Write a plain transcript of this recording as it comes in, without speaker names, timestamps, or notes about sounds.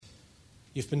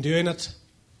You've been doing it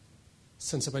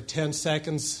since about 10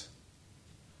 seconds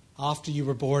after you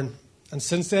were born. And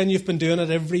since then, you've been doing it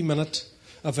every minute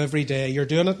of every day. You're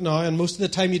doing it now, and most of the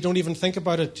time you don't even think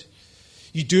about it.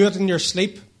 You do it in your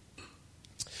sleep.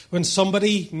 When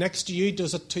somebody next to you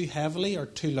does it too heavily or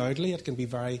too loudly, it can be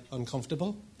very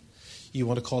uncomfortable. You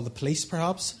want to call the police,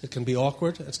 perhaps. It can be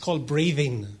awkward. It's called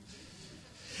breathing.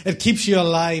 It keeps you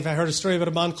alive. I heard a story about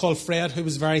a man called Fred who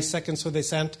was very sick, and so they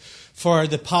sent for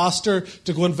the pastor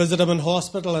to go and visit him in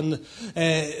hospital. And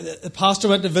the pastor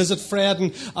went to visit Fred,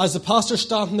 and as the pastor's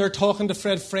standing there talking to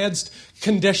Fred, Fred's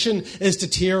condition is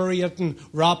deteriorating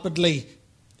rapidly.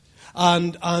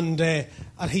 And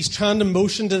he's trying to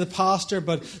motion to the pastor,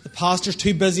 but the pastor's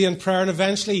too busy in prayer. And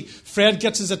eventually, Fred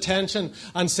gets his attention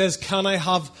and says, "Can I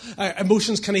have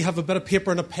emotions? Can he have a bit of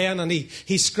paper and a pen?" And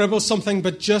he scribbles something,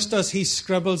 but just as he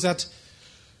scribbles it,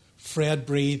 Fred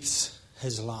breathes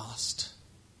his last.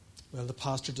 Well, the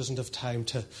pastor doesn't have time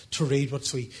to read what,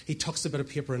 so he tucks a bit of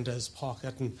paper into his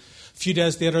pocket. And a few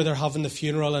days later, they're having the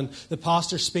funeral, and the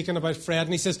pastor's speaking about Fred,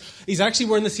 and he says he's actually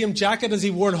wearing the same jacket as he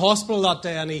wore in hospital that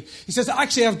day. And he says,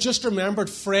 "Actually, I've just remembered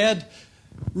Fred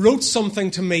wrote something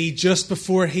to me just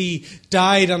before he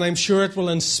died, and I'm sure it will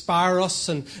inspire us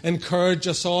and encourage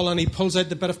us all." And he pulls out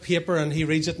the bit of paper and he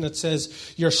reads it, and it says,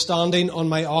 "You're standing on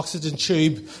my oxygen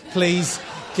tube. Please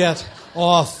get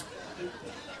off."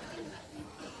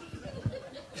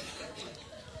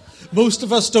 Most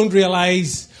of us don't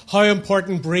realise how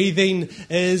important breathing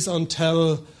is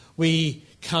until we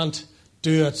can't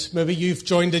do it. Maybe you've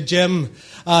joined a gym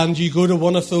and you go to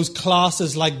one of those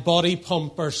classes like body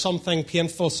pump or something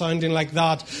painful sounding like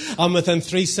that, and within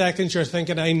 3 seconds you're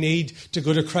thinking, "I need to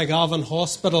go to Craigavon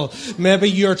Hospital." Maybe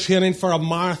you're training for a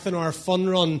marathon or a fun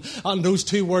run, and those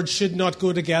two words should not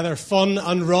go together, fun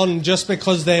and run, just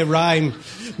because they rhyme.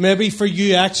 Maybe for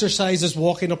you exercise is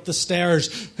walking up the stairs,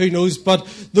 who knows. But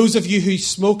those of you who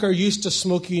smoke or used to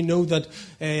smoke, you know that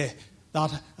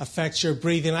that affects your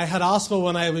breathing. I had asthma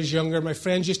when I was younger. My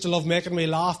friends used to love making me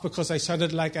laugh because I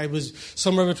sounded like I was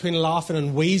somewhere between laughing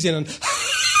and wheezing, and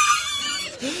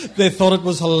they thought it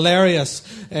was hilarious.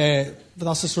 But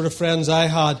that's the sort of friends I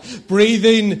had.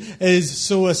 Breathing is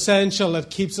so essential. It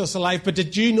keeps us alive. But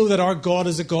did you know that our God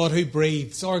is a God who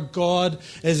breathes? Our God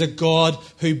is a God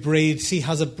who breathes. He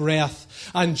has a breath.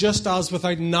 And just as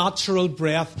without natural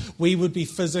breath, we would be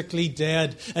physically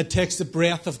dead, it takes the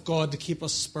breath of God to keep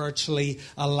us spiritually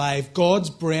alive. God's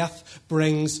breath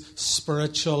brings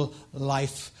spiritual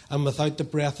life. And without the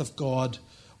breath of God,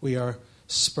 we are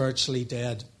spiritually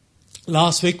dead.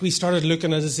 Last week, we started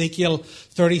looking at Ezekiel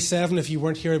 37. If you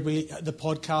weren't here, the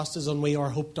podcast is on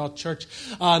wearehope.church,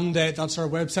 and that's our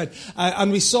website.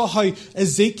 And we saw how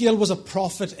Ezekiel was a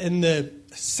prophet in the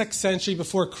 6th century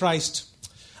before Christ.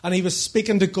 And he was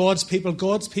speaking to God's people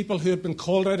who had been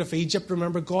called out of Egypt.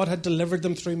 Remember, God had delivered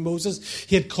them through Moses.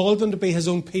 He had called them to be his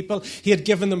own people. He had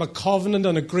given them a covenant,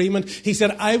 an agreement. He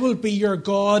said, "I will be your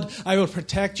God. I will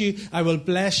protect you. I will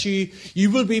bless you. You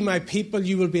will be my people.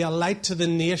 You will be a light to the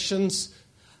nations."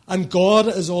 And God,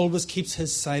 as always, keeps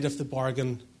his side of the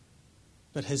bargain.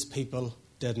 But his people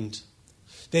didn't.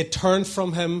 They turned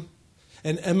from him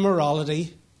in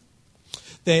immorality.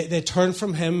 They turn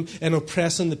from him in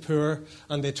oppressing the poor,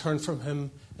 and they turn from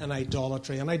him in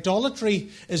idolatry. And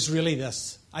idolatry is really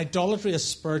this. Idolatry is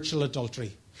spiritual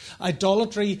adultery.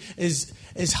 Idolatry is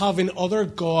having other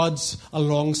gods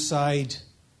alongside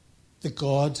the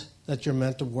God that you're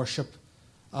meant to worship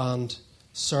and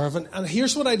serve. And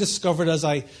here's what I discovered as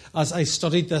I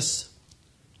studied this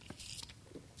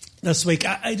week.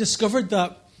 I discovered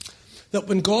that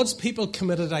when God's people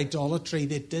committed idolatry,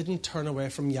 they didn't turn away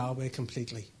from Yahweh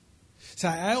completely. So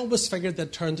I always figured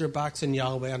they'd turned their backs on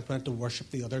Yahweh and went to worship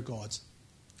the other gods.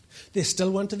 They still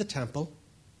went to the temple.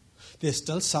 They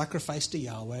still sacrificed to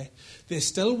Yahweh. They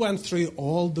still went through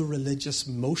all the religious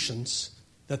motions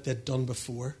that they'd done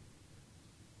before.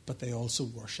 But they also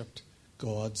worshipped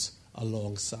gods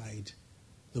alongside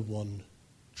the one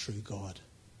true God.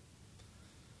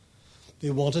 They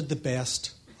wanted the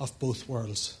best of both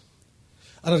worlds.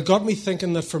 And it got me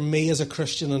thinking that for me as a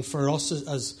Christian, and for us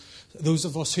as those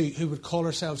of us who would call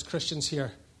ourselves Christians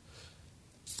here,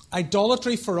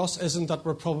 idolatry for us isn't that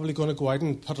we're probably going to go out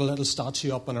and put a little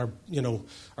statue up in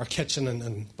our kitchen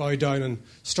and bow down and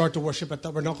start to worship it,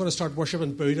 that we're not going to start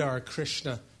worshipping Buddha or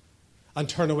Krishna and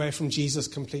turn away from Jesus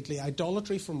completely.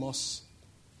 Idolatry from us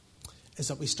is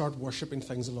that we start worshipping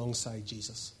things alongside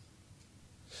Jesus.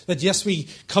 That yes, we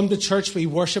come to church, we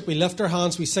worship, we lift our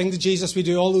hands, we sing to Jesus, we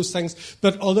do all those things,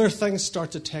 but other things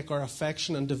start to take our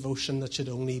affection and devotion that should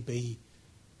only be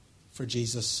for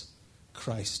Jesus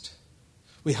Christ.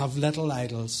 We have little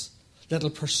idols, little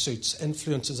pursuits,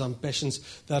 influences, ambitions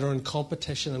that are in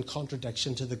competition and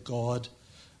contradiction to the God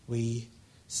we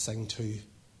sing to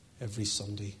every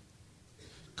Sunday.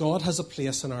 God has a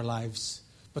place in our lives,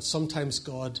 but sometimes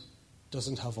God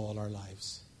doesn't have all our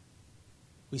lives.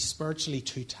 We spiritually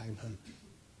two-time him.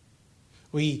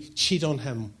 We cheat on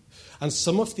him. And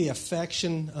some of the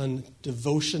affection and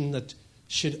devotion that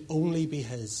should only be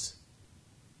his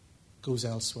goes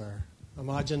elsewhere.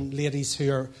 Imagine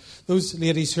those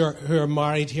ladies who are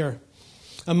married here.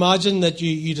 Imagine that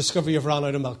you discover you've run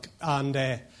out of milk, and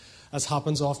as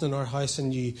happens often in our house,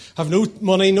 and you have no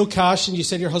money, no cash, and you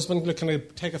say to your husband, look, can I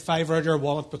take a $5 out of your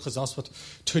wallet, because that's what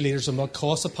 2 litres of milk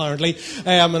costs apparently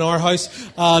in our house,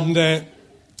 and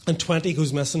 20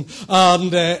 goes missing,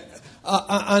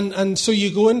 and so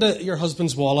you go into your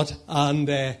husband's wallet, and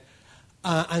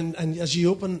as you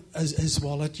open his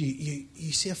wallet,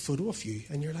 you see a photo of you,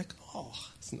 and you're like, oh,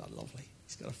 isn't that lovely?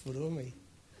 He's got a photo of me.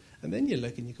 And then you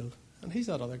look and you go, and who's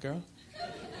that other girl?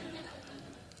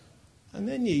 And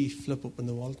then you flip open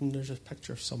the wallet and there's a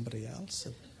picture of somebody else.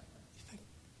 And you think,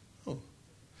 oh.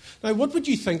 Now, what would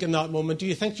you think in that moment? Do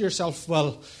you think to yourself,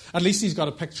 well, at least he's got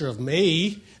a picture of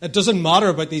me. It doesn't matter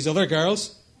about these other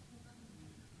girls.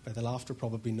 By the laughter,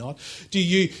 probably not. Do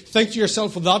you think to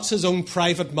yourself, well, that's his own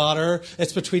private matter.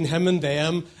 It's between him and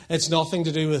them. It's nothing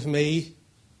to do with me.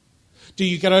 Do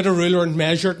you get out a ruler and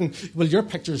measure it? And, well, your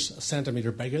picture's a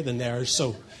centimetre bigger than theirs,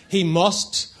 so he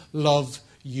must love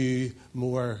you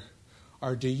more.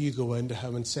 Or do you go into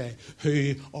him and say,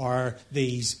 who are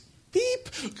these beep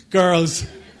girls?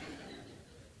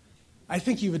 I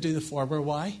think you would do the former.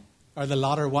 Why? Or the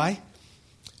latter. Why?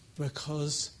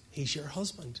 Because he's your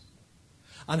husband.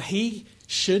 And he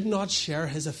should not share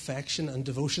his affection and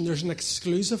devotion. There's an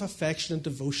exclusive affection and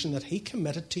devotion that he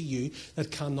committed to you that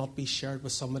cannot be shared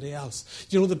with somebody else.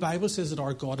 You know, the Bible says that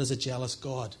our God is a jealous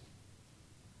God.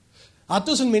 That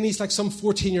doesn't mean he's like some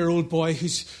 14-year-old boy who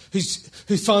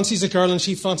fancies a girl and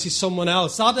she fancies someone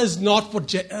else. That's not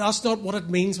what it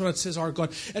means when it says our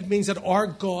God. It means that our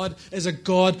God is a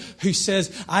God who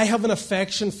says, I have an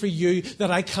affection for you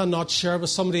that I cannot share with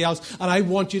somebody else. And I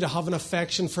want you to have an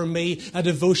affection for me, a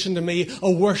devotion to me, a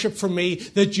worship for me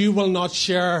that you will not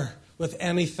share with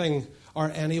anything or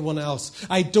anyone else.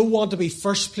 I don't want to be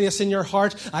first place in your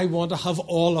heart. I want to have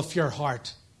all of your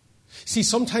heart. See,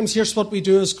 sometimes here's what we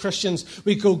do as Christians.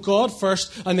 We go God first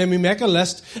and then we make a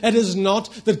list. It is not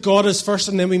that God is first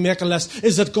and then we make a list.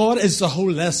 It's that God is the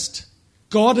whole list.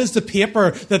 God is the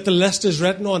paper that the list is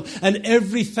written on. And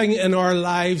everything in our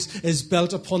lives is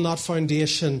built upon that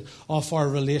foundation of our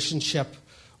relationship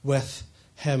with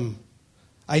him.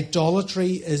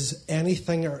 Idolatry is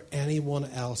anything or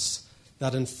anyone else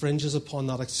that infringes upon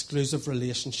that exclusive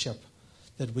relationship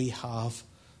that we have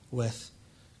with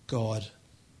God.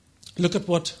 Look at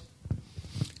what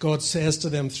God says to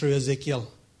them through Ezekiel.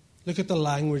 Look at the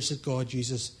language that God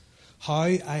uses. How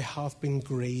I have been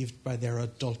grieved by their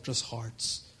adulterous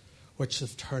hearts, which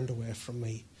have turned away from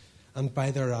me, and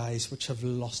by their eyes, which have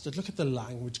lusted. Look at the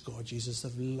language God uses.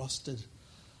 They've lusted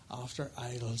after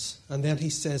idols. And then he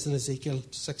says in Ezekiel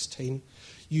 16,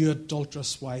 you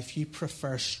adulterous wife, you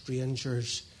prefer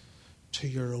strangers to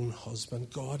your own husband.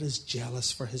 God is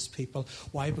jealous for his people.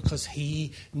 Why? Because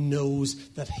he knows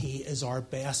that he is our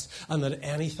best and that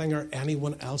anything or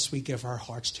anyone else we give our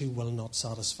hearts to will not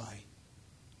satisfy.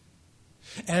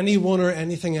 Anyone or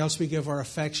anything else we give our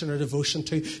affection or devotion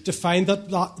to find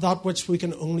that which we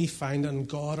can only find in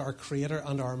God, our Creator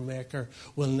and our Maker,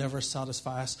 will never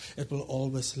satisfy us. It will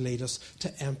always lead us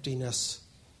to emptiness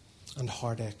and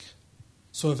heartache.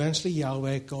 So eventually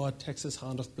Yahweh, God, takes his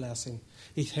hand of blessing.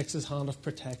 He takes his hand of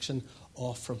protection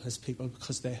off from his people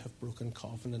because they have broken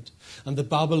covenant. And the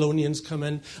Babylonians come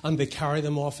in and they carry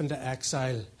them off into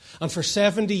exile. And for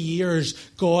 70 years,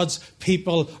 God's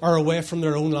people are away from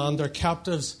their own land. They're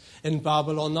captives in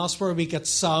Babylon. That's where we get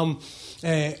Psalm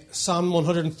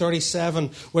 137,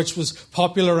 which was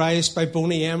popularized by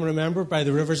Boney M, remember, by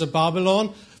the rivers of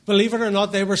Babylon. Believe it or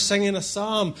not, they were singing a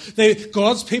psalm.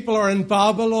 God's people are in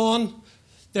Babylon.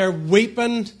 They're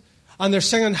weeping. And they're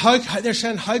saying, how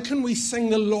can we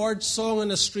sing the Lord's song in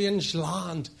a strange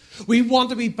land? We want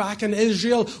to be back in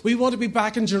Israel. We want to be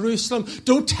back in Jerusalem.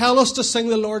 Don't tell us to sing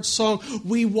the Lord's song.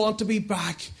 We want to be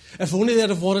back. If only they'd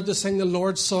have wanted to sing the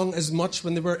Lord's song as much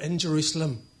when they were in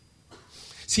Jerusalem.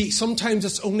 See, sometimes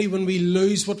it's only when we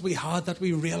lose what we had that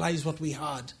we realize what we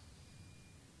had.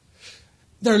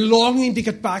 They're longing to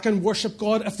get back and worship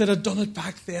God. If they'd have done it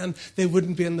back then, they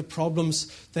wouldn't be in the problems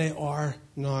they are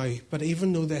now. But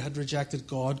even though they had rejected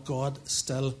God, God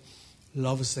still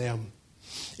loves them.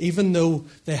 Even though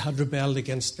they had rebelled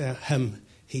against him,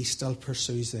 he still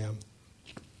pursues them.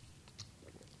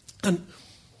 And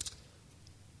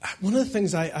one of the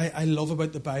things I love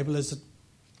about the Bible is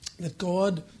that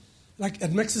God, like,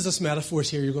 it mixes us metaphors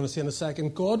here, you're going to see in a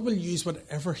second. God will use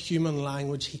whatever human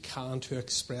language he can to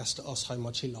express to us how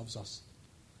much he loves us.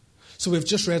 So we've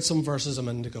just read some verses a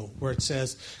minute ago where it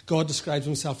says God describes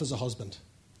himself as a husband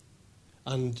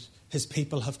and his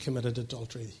people have committed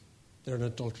adultery. They're an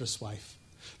adulterous wife.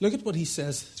 Look at what he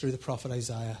says through the prophet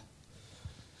Isaiah.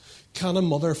 Can a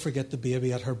mother forget the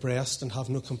baby at her breast and have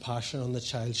no compassion on the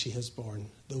child she has borne?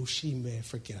 Though she may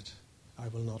forget, I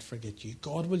will not forget you.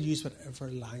 God will use whatever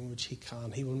language he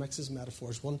can. He will mix his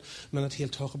metaphors. One minute he'll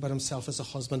talk about himself as a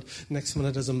husband, next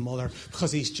minute as a mother,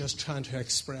 because he's just trying to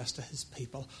express to his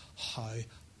people how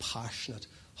passionate,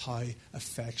 how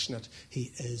affectionate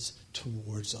he is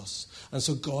towards us. And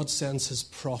so God sends his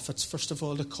prophets, first of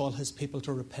all, to call his people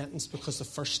to repentance, because the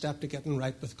first step to getting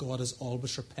right with God is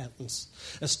always repentance.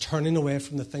 It's turning away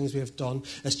from the things we have done.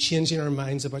 It's changing our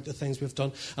minds about the things we've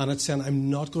done. And it's saying, I'm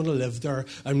not going to live there.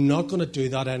 I'm not going to do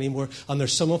that anymore. And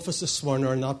there's some of us this morning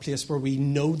are in that place where we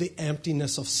know the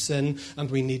emptiness of sin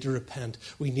and we need to repent.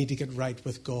 We need to get right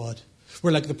with God.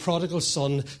 We're like the prodigal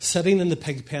son sitting in the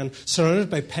pig pen, surrounded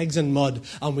by pigs and mud,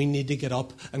 and we need to get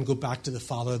up and go back to the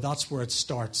Father. That's where it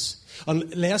starts.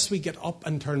 Unless we get up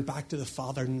and turn back to the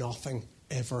Father, nothing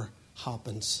ever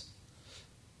happens.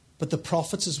 But the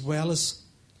prophets, as well as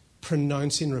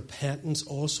pronouncing repentance,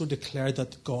 also declared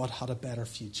that God had a better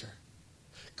future.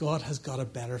 God has got a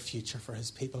better future for his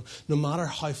people. No matter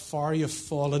how far you've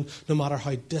fallen, no matter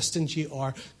how distant you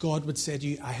are, God would say to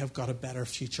you, I have got a better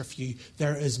future for you.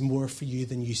 There is more for you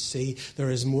than you see.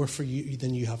 There is more for you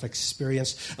than you have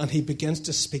experienced. And he begins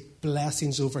to speak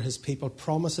blessings over his people,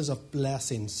 promises of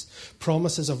blessings,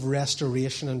 promises of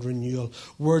restoration and renewal,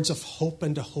 words of hope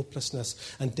into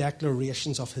hopelessness, and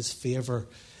declarations of his favour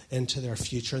into their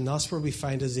future. And that's where we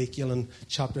find Ezekiel in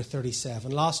chapter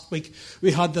 37. Last week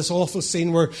we had this awful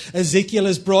scene where Ezekiel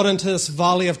is brought into this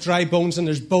valley of dry bones, and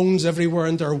there's bones everywhere,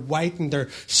 and they're white and they're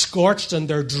scorched and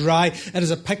they're dry. It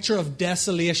is a picture of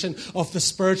desolation, of the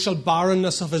spiritual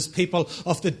barrenness of his people,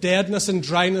 of the deadness and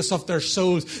dryness of their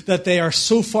souls, that they are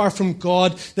so far from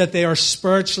God that they are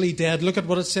spiritually dead. Look at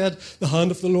what it said. The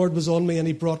hand of the Lord was on me, and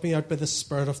he brought me out by the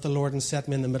Spirit of the Lord and set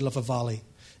me in the middle of a valley.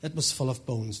 It was full of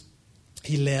bones.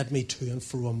 He led me to and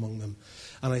fro among them,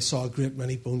 and I saw a great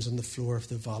many bones on the floor of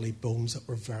the valley, bones that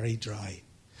were very dry.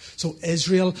 So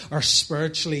Israel are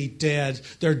spiritually dead.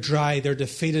 They're dry, they're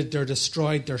defeated, they're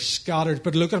destroyed, they're scattered.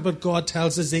 But look at what God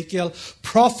tells Ezekiel.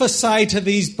 Prophesy to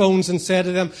these bones and say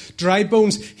to them, dry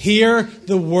bones, hear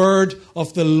the word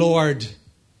of the Lord.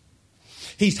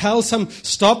 He tells them,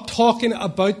 stop talking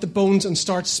about the bones and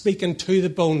start speaking to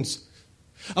the bones.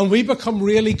 And we become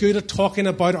really good at talking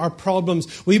about our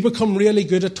problems. We become really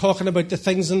good at talking about the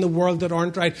things in the world that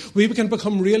aren't right. We can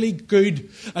become really good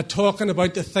at talking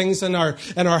about the things in our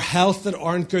health that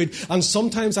aren't good. And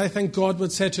sometimes I think God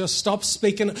would say to us, stop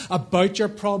speaking about your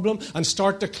problem and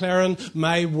start declaring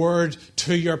my word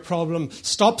to your problem.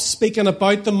 Stop speaking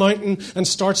about the mountain and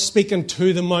start speaking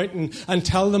to the mountain, and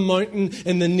tell the mountain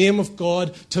in the name of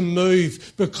God to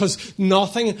move, because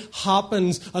nothing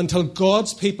happens until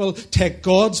God's people take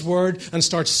God's word and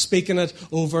start speaking it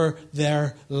over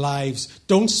their lives.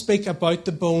 Don't speak about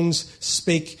the bones,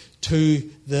 speak to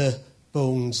the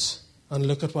bones. And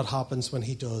look at what happens when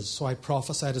he does. So I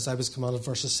prophesied as I was commanded,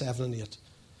 verses 7 and 8.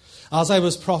 As I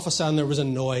was prophesying, there was a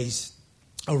noise,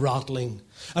 a rattling.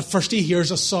 At first he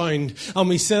hears a sound. And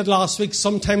we said last week,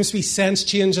 sometimes we sense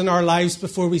change in our lives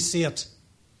before we see it.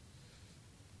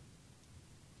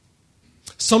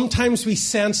 Sometimes we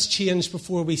sense change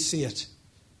before we see it.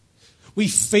 We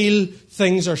feel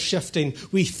things are shifting.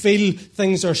 We feel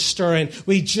things are stirring.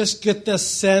 We just get this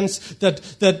sense that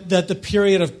the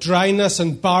period of dryness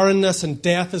and barrenness and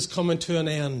death is coming to an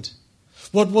end.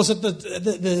 What was it that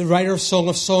the writer of Song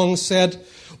of Songs said?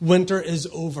 Winter is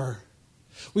over.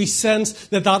 We sense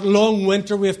that long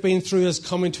winter we've been through is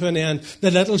coming to an end.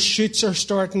 The little shoots are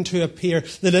starting to appear.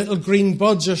 The little green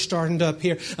buds are starting to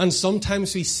appear. And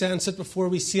sometimes we sense it before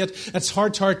we see it. It's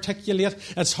hard to articulate.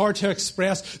 It's hard to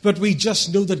express. But we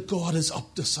just know that God is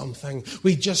up to something.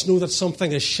 We just know that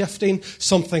something is shifting.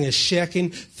 Something is shaking.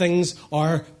 Things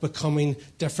are becoming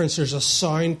different. There's a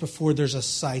sound before there's a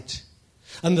sight.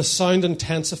 And the sound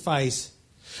intensifies.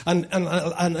 And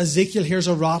Ezekiel hears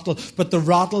a rattle, but the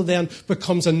rattle then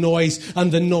becomes a noise,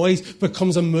 and the noise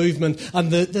becomes a movement,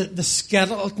 and the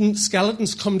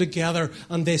skeletons come together,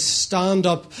 and they stand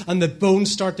up, and the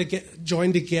bones start to get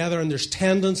joined together, and there's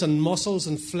tendons and muscles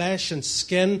and flesh and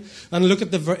skin. And look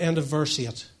at the end of verse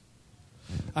 8.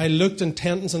 I looked, and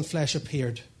tendons and flesh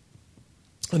appeared,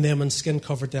 and them and skin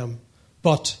covered them.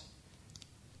 But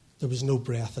There was no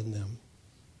breath in them.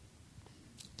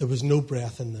 There was no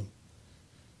breath in them.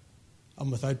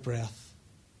 And without breath,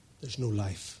 there's no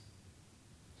life.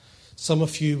 Some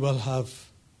of you will have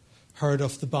heard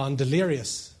of the band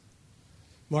Delirious.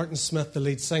 Martin Smith, the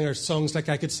lead singer, songs like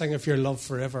I Could Sing of Your Love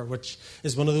Forever, which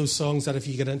is one of those songs that if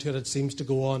you get into it, it seems to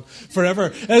go on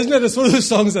forever, isn't it? It's one of those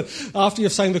songs that after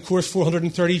you've sang the chorus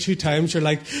 432 times, you're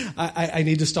like, I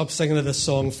need to stop singing this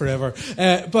song forever.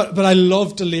 But I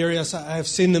love Delirious. I've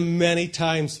seen them many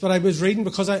times. But I was reading,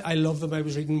 because I love them, I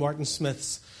was reading Martin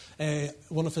Smith's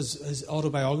one of his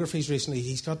autobiographies recently.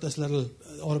 He's got this little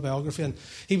autobiography, and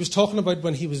he was talking about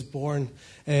when he was born.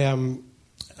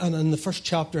 And in the first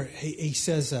chapter, he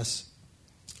says this.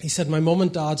 He said, "My mum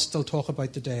and dad still talk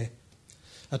about the day.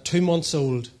 At 2 months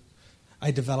old,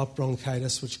 I developed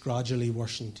bronchitis, which gradually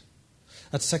worsened.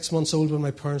 At 6 months old, when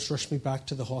my parents rushed me back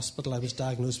to the hospital, I was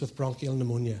diagnosed with bronchial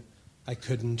pneumonia. I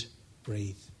couldn't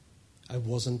breathe. I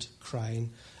wasn't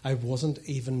crying. I wasn't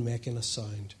even making a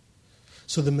sound.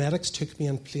 So the medics took me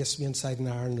and placed me inside an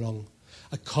iron lung,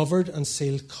 a covered and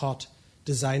sealed cot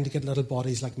designed to get little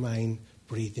bodies like mine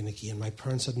breathing again. My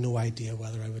parents had no idea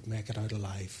whether I would make it out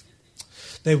alive.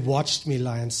 They watched me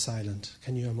lying silent."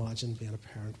 Can you imagine being a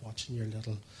parent watching your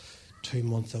little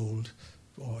 2-month-old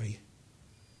boy?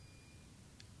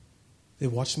 "They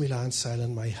watched me lying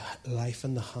silent, my life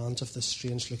in the hands of this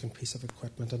strange-looking piece of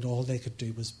equipment, and all they could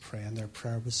do was pray, and their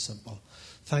prayer was simple.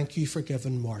 Thank you for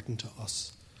giving Martin to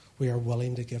us. We are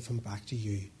willing to give him back to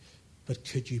you, but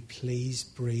could you please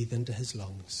breathe into his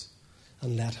lungs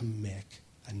and let him make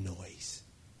a noise?"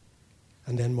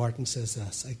 And then Martin says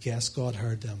this, "I guess God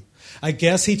heard them. I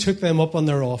guess he took them up on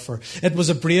their offer. It was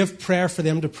a brave prayer for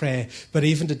them to pray, but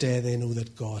even today they know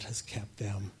that God has kept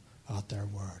them at their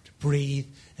word. Breathe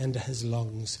into his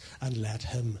lungs and let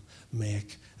him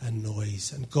make a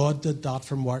noise." And God did that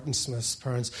for Martin Smith's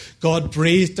parents. God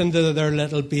breathed into their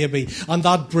little baby, and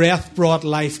that breath brought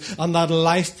life, and that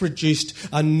life produced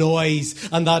a noise,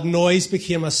 and that noise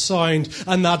became a sound,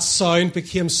 and that sound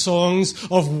became songs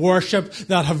of worship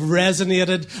that have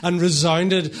resonated and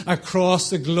resounded across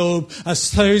the globe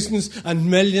as thousands and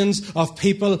millions of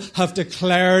people have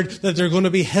declared that they're going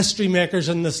to be history makers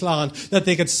in this land, that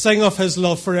they could sing of his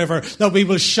love forever, that we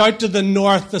will shout to the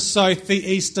north, the south, the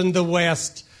east, and the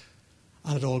west.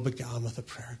 And it all began with a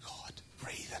prayer. God,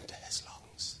 breathe into his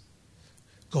lungs.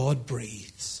 God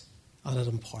breathes, and it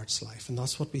imparts life. And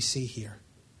that's what we see here.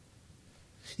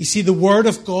 You see, the word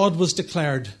of God was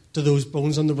declared to those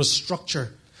bones, and there was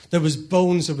structure. There was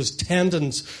bones, there was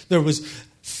tendons, there was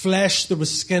flesh, there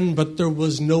was skin, but there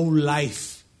was no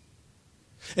life.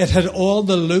 It had all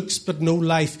the looks, but no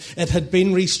life. It had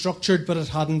been restructured, but it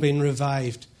hadn't been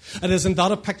revived. And isn't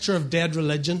that a picture of dead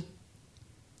religion?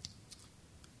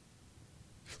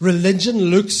 Religion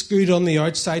looks good on the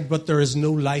outside, but there is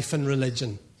no life in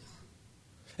religion.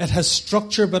 It has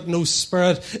structure, but no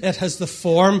spirit. It has the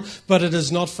form, but it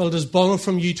is not filled. As Bono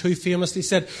from U2 famously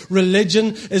said,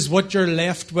 religion is what you're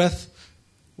left with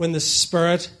when the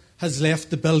spirit has left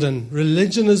the building.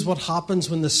 Religion is what happens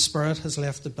when the spirit has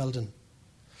left the building.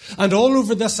 And all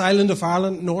over this island of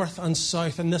Ireland, north and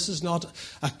south, and this is not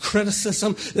a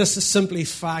criticism, this is simply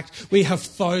fact, we have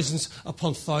thousands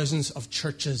upon thousands of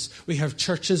churches. We have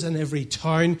churches in every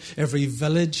town, every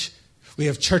village. We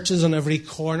have churches on every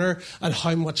corner. And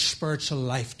how much spiritual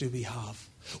life do we have?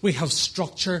 We have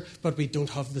structure, but we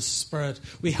don't have the spirit.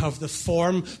 We have the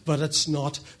form, but it's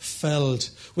not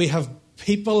filled. We have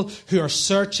people who are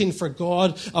searching for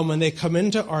God, and when they come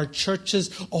into our churches,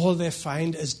 all they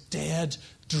find is dead,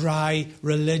 dry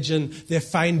religion. They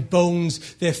find bones,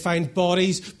 they find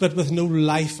bodies, but with no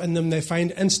life in them. They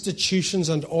find institutions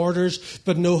and orders,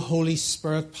 but no Holy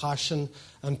Spirit passion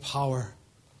and power.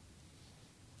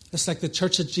 It's like the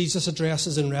church that Jesus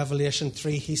addresses in Revelation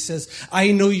 3. He says,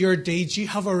 "I know your deeds. You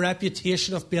have a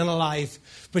reputation of being alive,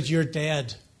 but you're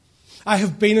dead." I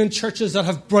have been in churches that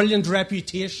have brilliant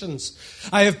reputations.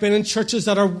 I have been in churches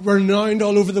that are renowned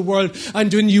all over the world.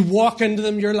 And when you walk into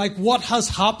them, you're like, what has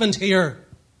happened here?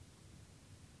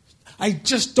 I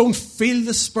just don't feel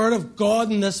the Spirit of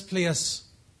God in this place.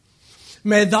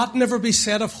 May that never be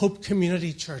said of Hope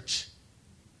Community Church.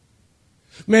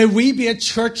 May we be a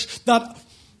church that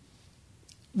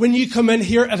when you come in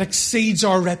here, it exceeds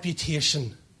our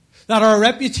reputation. That our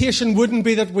reputation wouldn't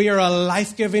be that we are a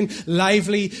life-giving,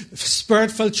 lively,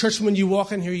 spirit-filled church. When you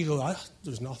walk in here, you go,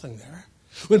 there's nothing there.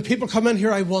 When people come in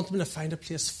here, I want them to find a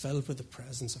place filled with the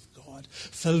presence of God,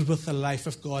 filled with the life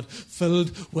of God,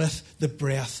 filled with the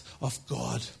breath of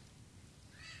God.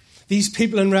 These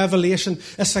people in Revelation,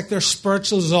 it's like they're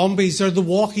spiritual zombies. They're the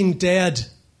walking dead.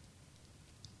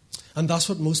 And that's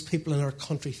what most people in our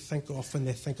country think of when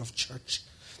they think of church.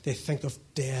 They think of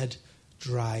dead,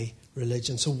 dry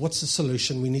religion. So what's the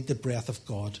solution? We need the breath of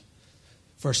God.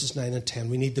 Verses 9 and 10,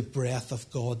 we need the breath of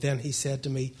God. Then he said to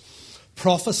me,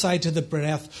 prophesy to the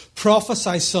breath,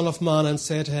 prophesy, Son of Man, and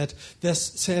say to it,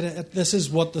 this is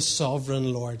what the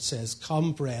sovereign Lord says.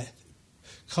 Come breath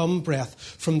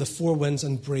from the four winds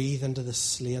and breathe into the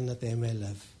slain that they may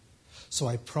live. So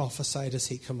I prophesied as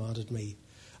he commanded me,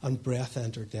 and breath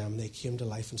entered them. They came to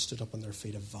life and stood up on their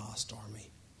feet, a vast army.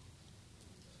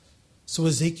 So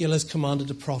Ezekiel is commanded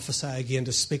to prophesy again,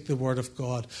 to speak the word of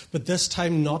God, but this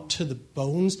time not to the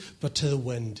bones, but to the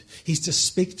wind. He's to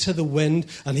speak to the wind,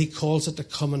 and he calls it to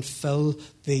come and fill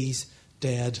these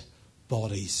dead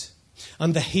bodies.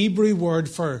 And the Hebrew word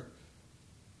for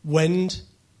wind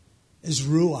is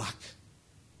ruach.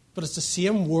 But it's the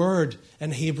same word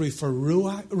in Hebrew for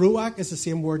ruach. Ruach is the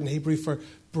same word in Hebrew for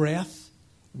breath,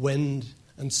 wind,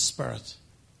 and spirit.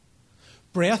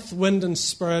 Breath, wind, and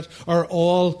spirit are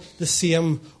all the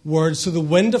same word. So the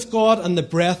wind of God and the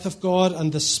breath of God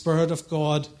and the spirit of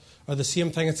God are the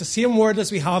same thing. It's the same word as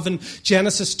we have in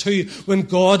Genesis 2 when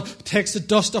God takes the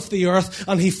dust of the earth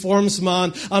and he forms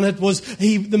man. And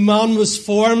the man was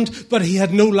formed, but he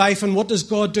had no life. And what does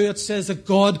God do? It says that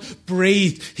God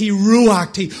breathed. He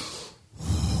ruached.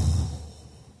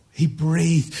 He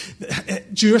breathed.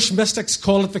 Jewish mystics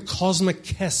call it the cosmic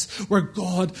kiss, where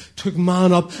God took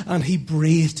man up and he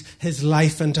breathed his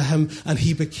life into him and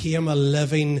he became a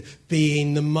living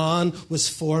being. The man was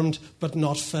formed but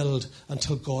not filled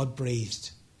until God breathed.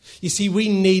 You see, we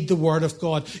need the Word of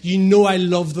God. You know I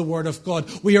love the Word of God.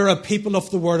 We are a people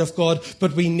of the Word of God,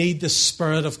 but we need the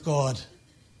Spirit of God.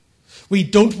 We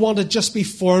don't want to just be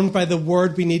formed by the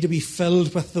Word. We need to be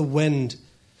filled with the wind.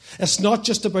 It's not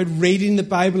just about reading the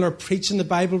Bible or preaching the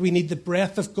Bible. We need the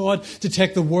breath of God to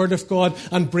take the Word of God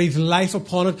and breathe life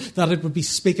upon it, that it would be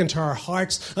speaking to our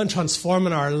hearts and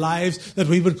transforming our lives, that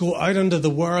we would go out into the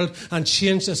world and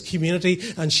change this community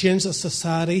and change this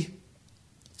society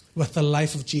with the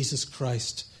life of Jesus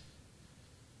Christ.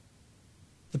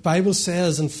 The Bible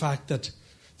says, in fact, that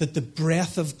the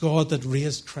breath of God that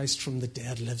raised Christ from the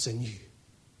dead lives in you.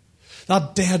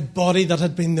 That dead body that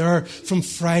had been there from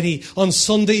Friday. On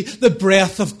Sunday, the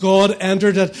breath of God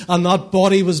entered it and that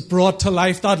body was brought to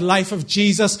life. That life of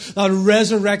Jesus, that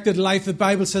resurrected life, the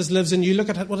Bible says lives in you. Look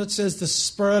at what it says. The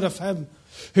Spirit of Him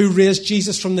who raised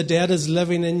Jesus from the dead is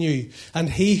living in you. And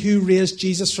He who raised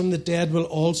Jesus from the dead will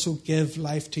also give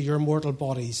life to your mortal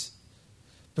bodies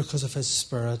because of His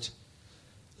Spirit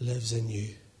lives in you.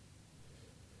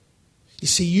 You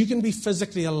see, you can be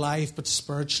physically alive but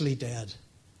spiritually dead.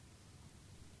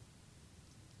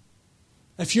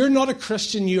 If you're not a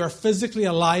Christian, you are physically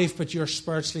alive, but you're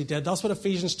spiritually dead. That's what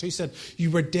Ephesians 2 said. You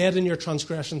were dead in your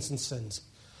transgressions and sins.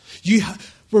 You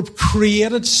were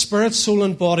created spirit, soul,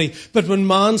 and body. But when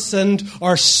man sinned,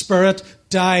 our spirit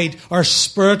died. Our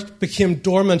spirit became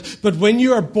dormant. But when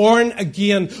you are born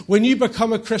again, when you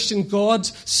become a Christian,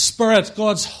 God's Spirit,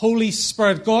 God's Holy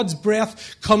Spirit, God's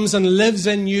breath comes and lives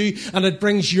in you, and it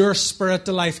brings your spirit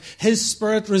to life. His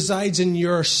Spirit resides in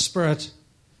your spirit.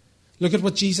 Look at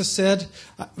what Jesus said.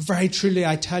 Very truly,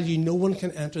 I tell you, no one can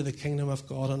enter the kingdom of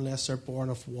God unless they're born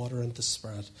of water and the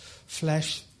Spirit.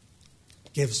 Flesh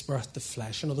gives birth to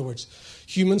flesh. In other words,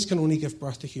 humans can only give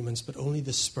birth to humans, but only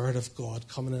the Spirit of God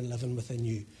coming and living within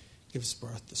you gives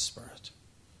birth to Spirit.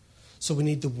 So we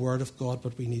need the Word of God,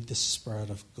 but we need the Spirit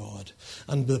of God.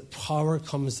 And the power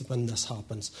comes when this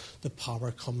happens. The power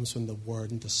comes when the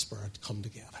Word and the Spirit come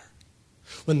together.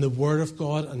 When the Word of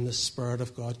God and the Spirit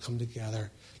of God come together.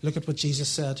 Look at what Jesus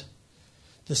said.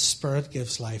 The Spirit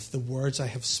gives life. The words I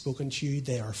have spoken to you,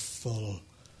 they are full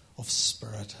of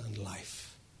spirit and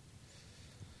life.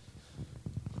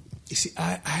 You see,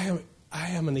 I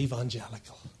am an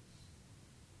evangelical.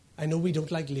 I know we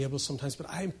don't like labels sometimes, but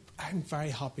I'm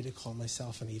very happy to call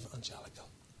myself an evangelical.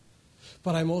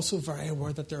 But I'm also very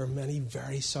aware that there are many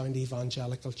very sound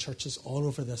evangelical churches all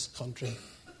over this country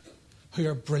who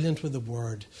are brilliant with the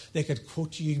Word. They could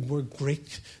quote you more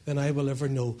Greek than I will ever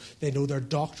know. They know their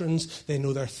doctrines. They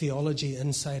know their theology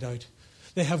inside out.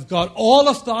 They have got all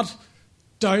of that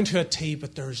down to a T,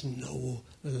 but there's no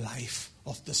life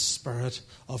of the Spirit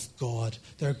of God.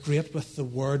 They're great with the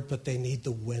Word, but they need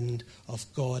the wind of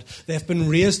God. They've been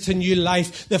raised to new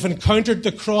life. They've encountered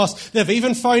the cross. They've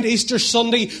even found Easter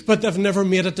Sunday, but they've never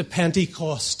made it to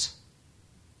Pentecost.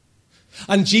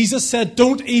 And Jesus said,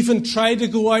 don't even try to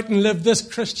go out and live this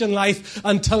Christian life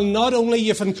until not only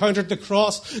you've encountered the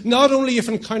cross, not only you've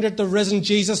encountered the risen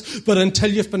Jesus, but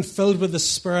until you've been filled with the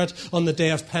Spirit on the day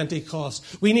of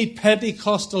Pentecost. We need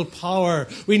Pentecostal power.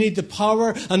 We need the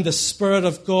power and the Spirit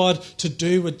of God to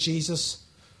do what Jesus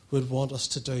would want us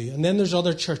to do. And then there's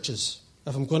other churches.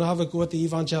 if I'm going to have a go at the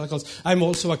evangelicals, I'm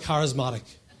also a charismatic.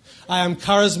 I am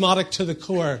charismatic to the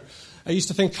core. I used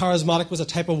to think charismatic was a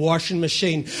type of washing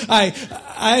machine. I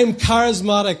am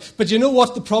charismatic. But you know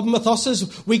what the problem with us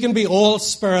is? We can be all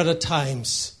spirit at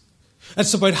times.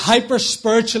 It's about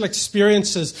hyper-spiritual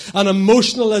experiences and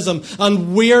emotionalism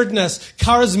and weirdness.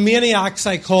 Charismaniacs,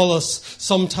 I call us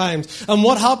sometimes. And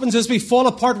what happens is we fall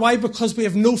apart. Why? Because we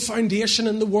have no foundation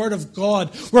in the Word of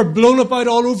God. We're blown about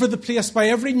all over the place by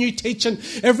every new teaching,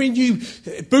 every new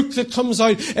book that comes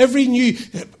out, every new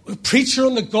preacher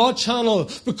on the God channel.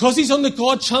 Because he's on the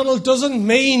God channel doesn't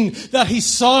mean that he's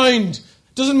sound.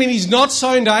 Doesn't mean he's not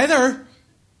sound either.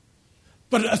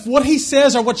 But if what he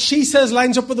says or what she says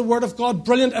lines up with the Word of God,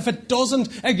 brilliant. If it doesn't,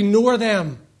 ignore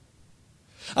them.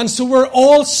 And so we're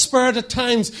all spirit at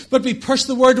times, but we push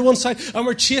the Word to one side and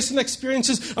we're chasing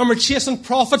experiences and we're chasing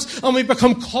prophets and we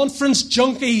become conference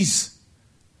junkies.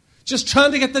 Just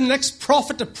trying to get the next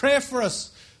prophet to pray for us.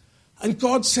 And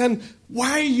God's saying,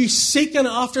 why are you seeking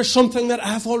after something that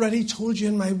I've already told you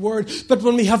in my Word? But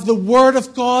when we have the Word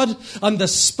of God and the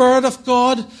Spirit of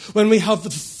God, when we have the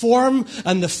form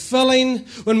and the filling,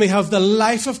 when we have the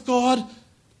life of God,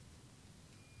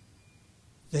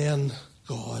 then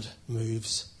God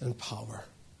moves in power.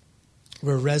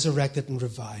 We're resurrected and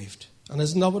revived. And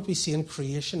isn't that what we see in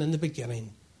creation in the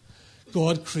beginning?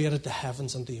 God created the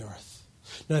heavens and the earth.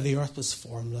 Now the earth was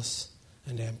formless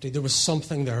and empty. There was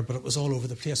something there, but it was all over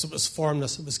the place. It was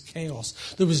formless. It was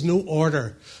chaos. There was no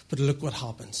order. But look what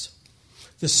happens.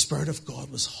 The Spirit of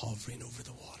God was hovering over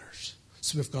the waters.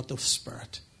 So we've got the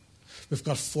Spirit. We've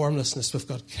got formlessness. We've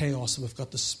got chaos. And we've got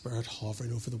the Spirit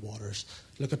hovering over the waters.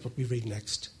 Look at what we read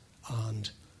next. And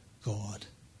God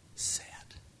said.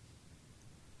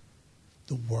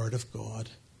 The Word of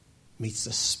God meets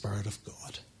the Spirit of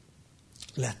God.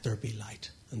 Let there be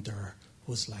light. And there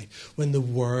was light. When the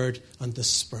Word and the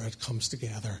Spirit comes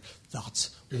together,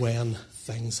 that's when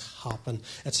things happen.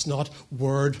 It's not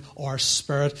Word or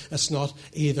Spirit. It's not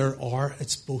either or.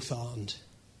 It's both and.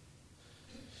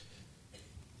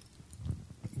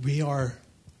 We are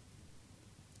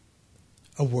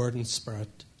a Word and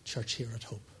Spirit church here at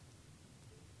Hope.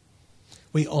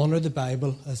 We honour the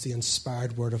Bible as the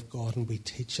inspired Word of God, and we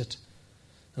teach it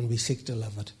and we seek to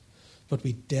live it. But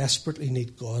we desperately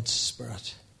need God's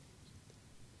Spirit.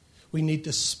 We need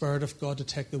the Spirit of God to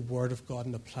take the Word of God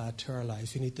and apply it to our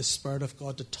lives. We need the Spirit of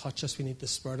God to touch us. We need the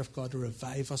Spirit of God to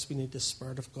revive us. We need the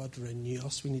Spirit of God to renew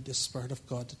us. We need the Spirit of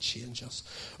God to change us.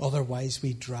 Otherwise,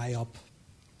 we dry up.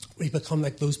 We become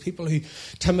like those people who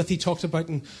Timothy talked about,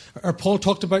 or Paul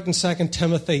talked about in 2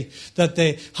 Timothy, that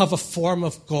they have a form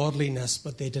of godliness,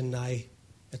 but they deny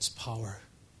its power.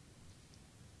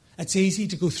 It's easy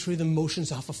to go through the motions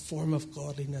to have a form of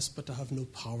godliness, but to have no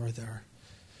power there.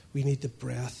 We need the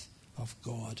breath of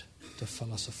God to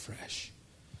fill us afresh.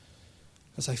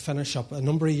 As I finish up, a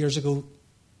number of years ago,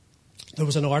 there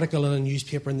was an article in a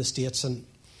newspaper in the States, and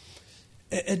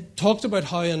it talked about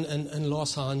how in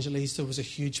Los Angeles there was a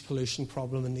huge pollution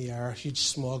problem in the air, a huge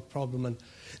smog problem, and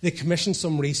they commissioned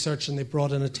some research and they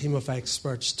brought in a team of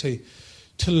experts to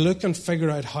look and figure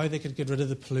out how they could get rid of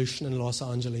the pollution in Los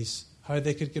Angeles, how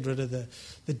they could get rid of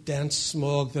the dense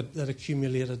smog that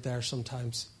accumulated there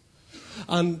sometimes.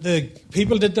 And the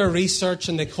people did their research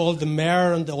and they called the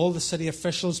mayor and all the city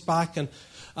officials back and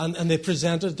they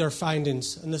presented their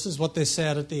findings. And this is what they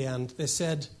said at the end. They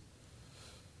said,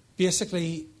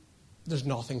 basically, there's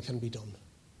nothing can be done.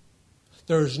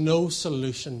 There's no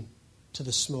solution to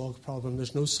the smog problem.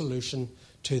 There's no solution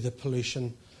to the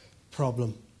pollution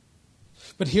problem.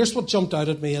 But here's what jumped out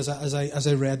at me as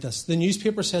I read this. The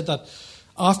newspaper said that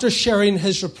after sharing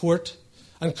his report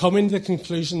and coming to the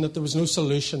conclusion that there was no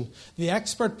solution, the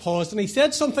expert paused and he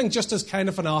said something just as kind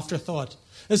of an afterthought.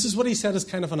 This is what he said as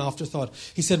kind of an afterthought.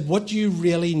 He said, what you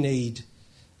really need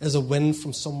is a wind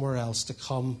from somewhere else to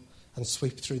come and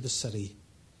sweep through the city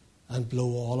and blow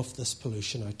all of this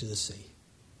pollution out to the sea.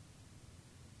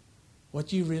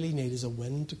 What you really need is a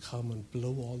wind to come and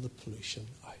blow all the pollution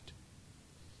out.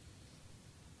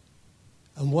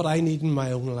 And what I need in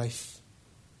my own life,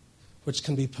 which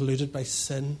can be polluted by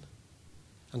sin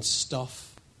and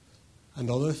stuff and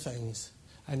other things,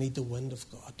 I need the wind of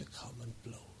God to come and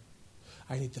blow.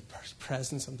 I need the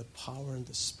presence and the power and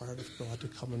the Spirit of God to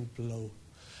come and blow.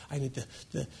 I need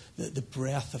the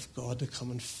breath of God to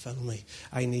come and fill me.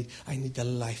 I need the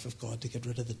life of God to get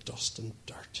rid of the dust and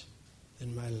dirt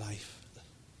in my life.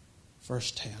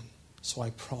 Verse 10. So I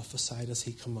prophesied as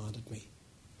he commanded me.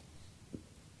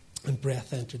 And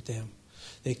breath entered them.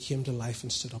 They came to life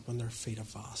and stood up on their feet, a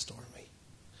vast army.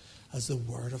 As the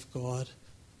Word of God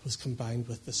was combined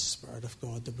with the Spirit of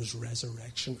God, there was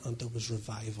resurrection and there was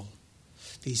revival.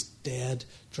 These dead,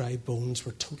 dry bones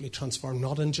were totally transformed,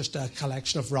 not in just a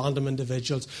collection of random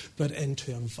individuals, but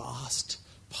into a vast,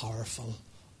 powerful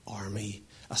army,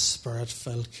 a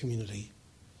spirit-filled community.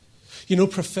 You know,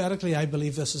 prophetically, I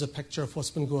believe this is a picture of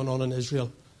what's been going on in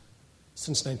Israel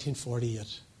since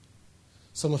 1948.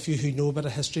 Some of you who know a bit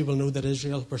of history will know that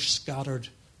Israel were scattered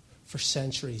for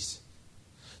centuries.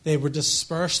 They were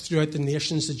dispersed throughout the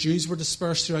nations. The Jews were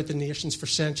dispersed throughout the nations for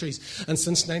centuries. And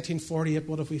since 1948,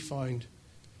 what have we found?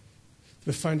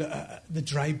 We found the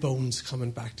dry bones coming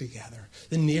back together.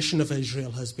 The nation of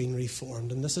Israel has been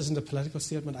reformed. And this isn't a political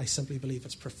statement. I simply believe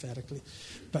it's prophetically,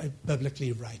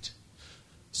 biblically right.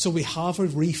 So we have a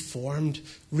reformed,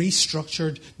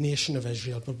 restructured nation of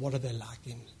Israel. But what are they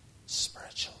lacking?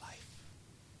 Spiritual life.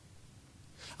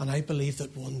 And I believe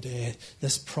that one day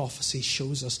this prophecy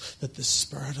shows us that the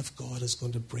Spirit of God is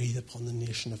going to breathe upon the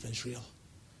nation of Israel.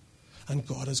 And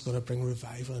God is going to bring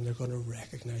revival, and they're going to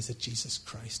recognize that Jesus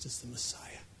Christ is the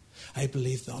Messiah. I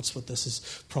believe that's what this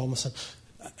is promising.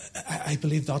 I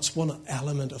believe that's one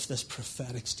element of this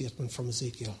prophetic statement from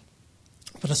Ezekiel.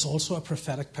 But it's also a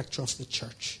prophetic picture of the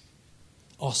church.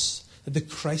 Us, the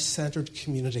Christ-centered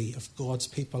community of God's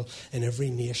people in every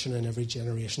nation and every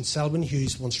generation. Selwyn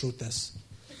Hughes once wrote this.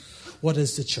 What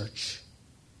is the church?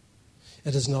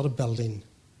 It is not a building,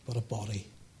 but a body.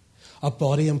 A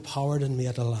body empowered and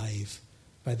made alive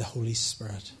by the Holy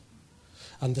Spirit.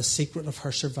 And the secret of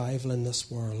her survival in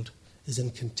this world is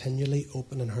in continually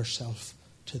opening herself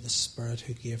to the Spirit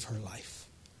who gave her life.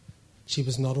 She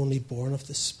was not only born of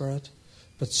the Spirit,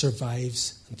 but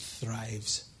survives and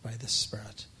thrives by the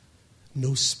Spirit.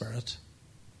 No Spirit,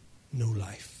 no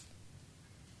life.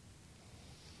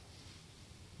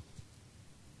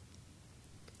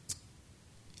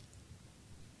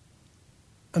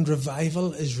 And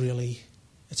revival is really,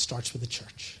 it starts with the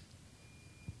church.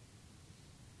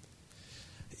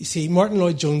 You see, Martin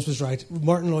Lloyd-Jones was right.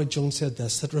 Martin Lloyd-Jones said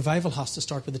this, that revival has to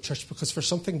start with the church because for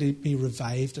something to be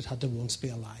revived, it had to once be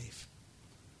alive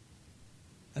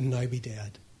and now be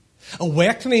dead.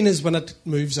 Awakening is when it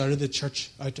moves out of the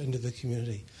church, out into the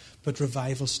community. But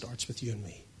revival starts with you and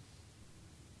me.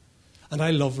 And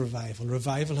I love revival.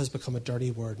 Revival has become a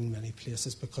dirty word in many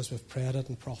places because we've prayed it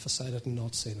and prophesied it and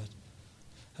not seen it.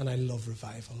 And I love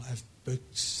revival. I have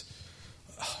books,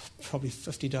 probably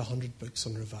 50 to 100 books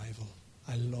on revival.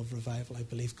 I love revival. I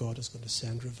believe God is going to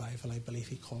send revival. I believe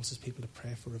he calls his people to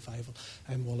pray for revival.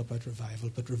 I'm all about revival,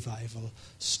 but revival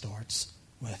starts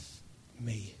with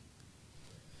me.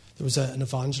 There was an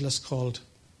evangelist called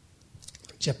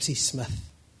Gypsy Smith.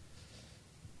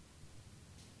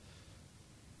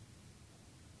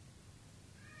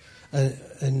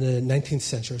 In the 19th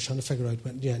century, I was trying to figure out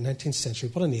when, 19th century,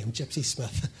 what a name, Gypsy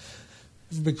Smith.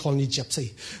 Everybody calling you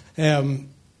Gypsy.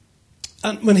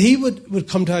 And when he would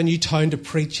come to a new town to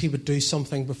preach, he would do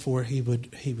something before he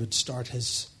would start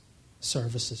his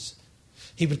services.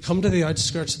 He would come to the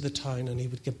outskirts of the town and he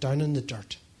would get down in the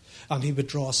dirt. And he would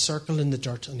draw a circle in the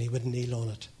dirt and he would kneel on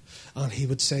it. And he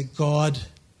would say, God,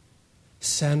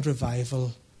 send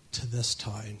revival to this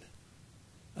town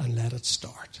and let it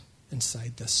start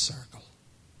inside this circle.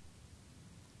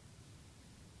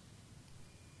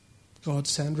 God,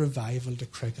 send revival to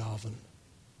Craigavon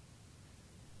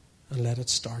and let it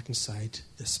start inside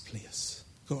this place.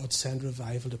 God, send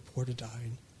revival to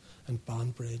Portadown and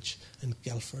Banbridge and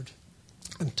Guildford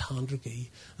and Tandragee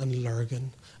and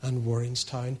Lurgan and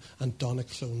Warringstown and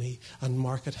Donaghcloney and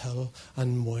Market Hill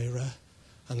and Moira,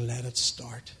 and let it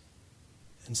start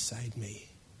inside me.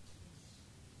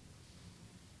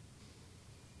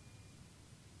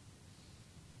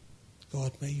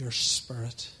 God, may your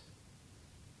Spirit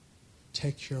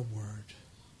take your word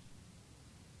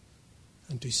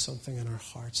and do something in our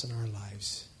hearts and our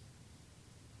lives.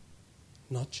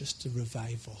 Not just to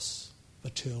revive us,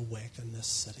 but to awaken this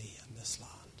city and this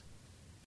land.